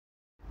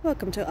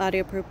Welcome to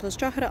Audio Pro Plus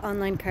Drogheda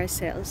Online Car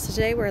Sales.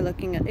 Today we're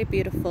looking at a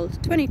beautiful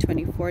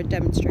 2024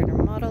 demonstrator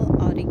model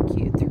Audi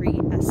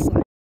Q3 S.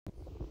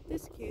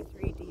 This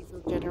Q3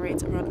 diesel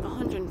generates around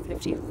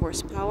 150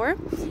 horsepower,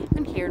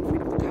 and here in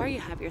front of the car you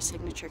have your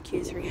signature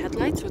Q3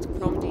 headlights with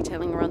chrome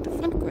detailing around the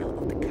front grille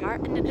of the car,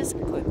 and it is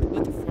equipped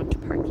with a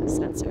front parking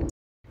sensor.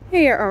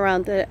 Here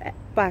around the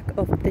back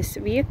of this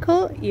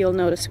vehicle, you'll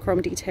notice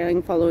chrome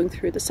detailing following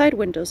through the side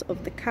windows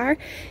of the car.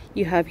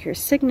 You have your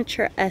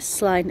signature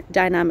S-line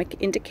dynamic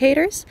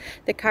indicators.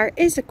 The car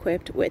is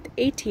equipped with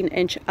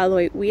 18-inch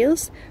alloy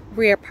wheels,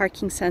 rear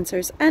parking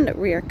sensors and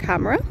rear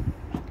camera,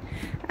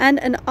 and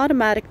an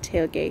automatic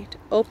tailgate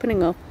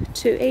opening up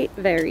to a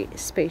very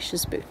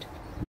spacious boot.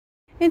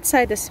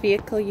 Inside this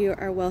vehicle you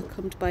are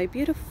welcomed by a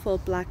beautiful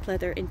black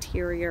leather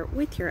interior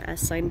with your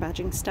S-line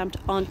badging stamped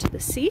onto the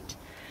seat.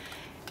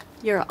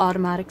 Your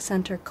automatic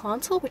center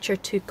console with your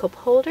 2 cup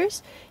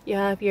holders. You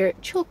have your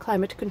dual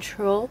climate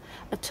control,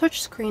 a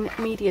touchscreen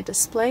media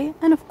display,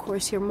 and of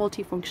course your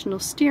multifunctional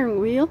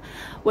steering wheel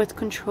with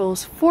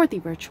controls for the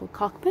virtual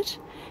cockpit.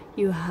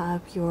 You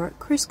have your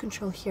cruise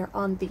control here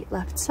on the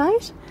left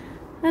side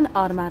and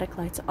automatic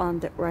lights on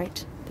the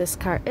right. This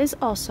car is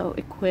also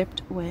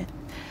equipped with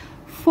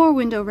 4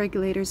 window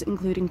regulators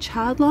including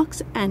child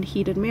locks and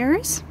heated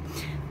mirrors,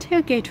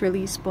 tailgate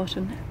release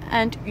button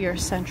and your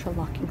central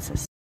locking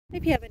system.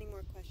 If you have any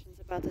more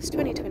questions about this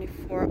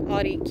 2024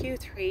 Audi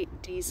Q3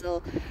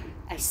 diesel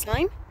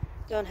S-Line,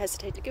 don't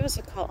hesitate to give us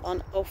a call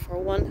on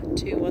 041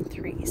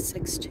 213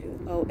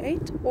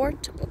 6208 or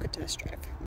to book a test drive.